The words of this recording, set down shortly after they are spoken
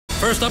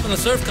First up in the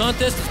surf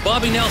contest is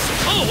Bobby Nelson.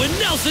 Oh, and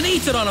Nelson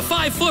eats it on a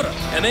 5-footer.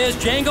 And there's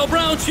Django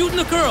Brown shooting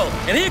the curl.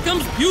 And here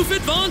comes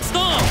Buford Von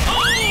Stahl.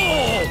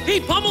 Oh! He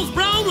pummels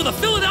Brown with a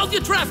Philadelphia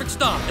traffic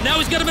stop. And now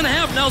he's got him in a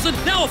half Nelson,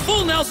 now a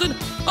full Nelson.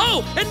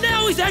 Oh, and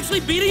now he's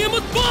actually beating him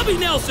with Bobby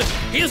Nelson.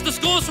 Here's the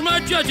scores from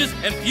our judges,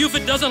 and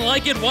Buford doesn't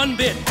like it one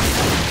bit.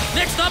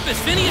 Next up is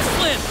Phineas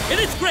Flynn, and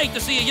it's great to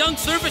see a young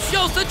surfer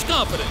show such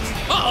confidence.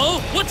 Uh-oh,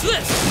 what's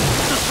this?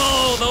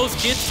 Oh, those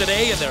kids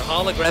today and their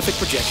holographic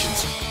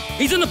projections.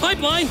 He's in the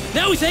pipeline,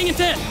 now he's hanging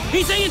 10.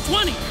 He's hanging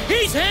 20.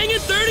 He's hanging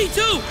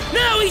 32.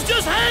 Now he's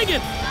just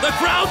hanging. The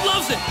crowd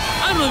loves it.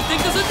 I don't even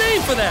think there's a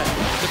name for that.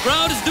 The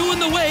crowd is doing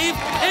the wave,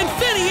 and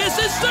Phineas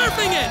is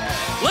surfing it.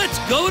 Let's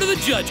go to the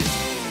judges.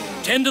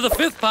 10 to the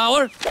 5th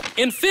power,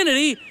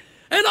 infinity,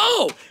 and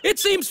oh, it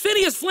seems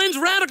Phineas Flynn's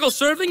radical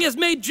surfing has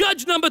made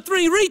judge number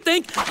 3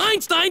 rethink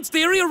Einstein's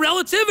theory of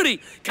relativity.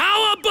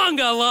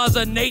 Cowabunga, laws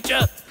of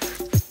nature.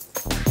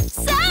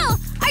 So,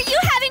 are you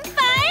having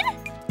fun?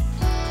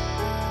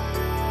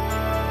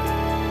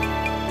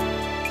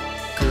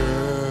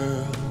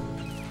 Girl,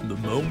 the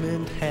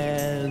moment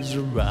has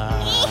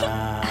arrived.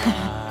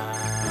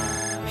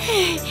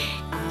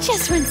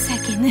 Just 1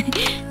 second.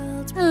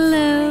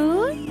 Hello?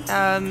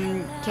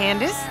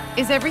 Candace,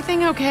 is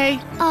everything okay?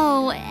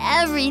 Oh,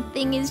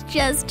 everything is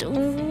just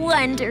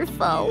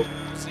wonderful.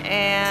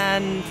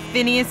 And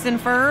Phineas and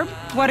Ferb,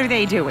 what are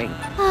they doing?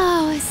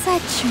 Oh,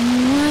 such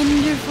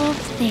wonderful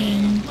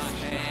things.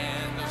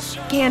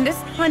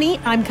 Candace, honey,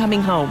 I'm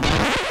coming home.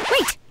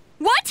 Wait,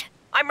 what?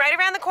 I'm right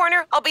around the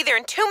corner. I'll be there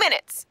in 2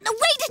 minutes. No,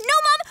 wait, no,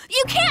 Mom,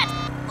 you can't.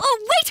 Oh,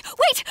 wait.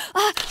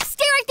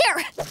 Stay right there.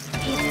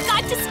 You've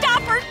got to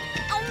stop her.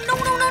 Oh, no.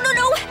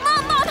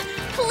 Mom,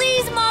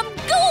 please, Mom,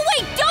 go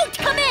away. Don't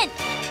come in.